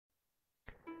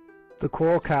The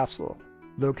Coral Castle,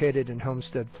 located in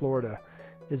Homestead, Florida,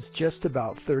 is just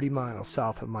about 30 miles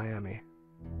south of Miami.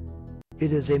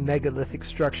 It is a megalithic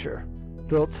structure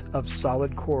built of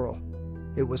solid coral.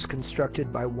 It was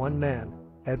constructed by one man,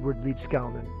 Edward Leeds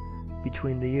Scalman,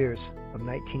 between the years of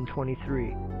 1923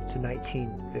 to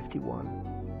 1951.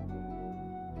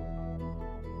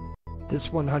 This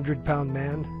 100-pound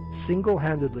man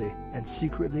single-handedly and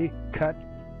secretly cut,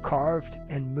 carved,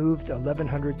 and moved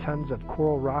 1,100 tons of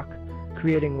coral rock,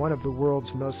 creating one of the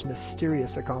world's most mysterious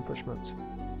accomplishments.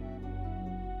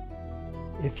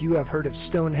 If you have heard of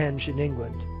Stonehenge in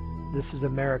England, this is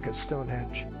America's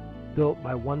Stonehenge, built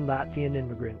by one Latvian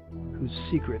immigrant whose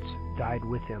secrets died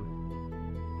with him.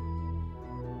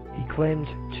 He claimed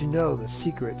to know the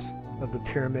secrets of the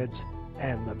pyramids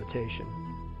and levitation.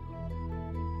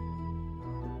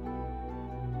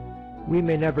 We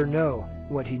may never know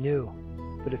what he knew,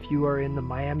 but if you are in the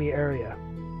Miami area,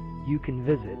 you can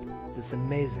visit this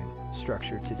amazing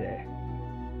structure today.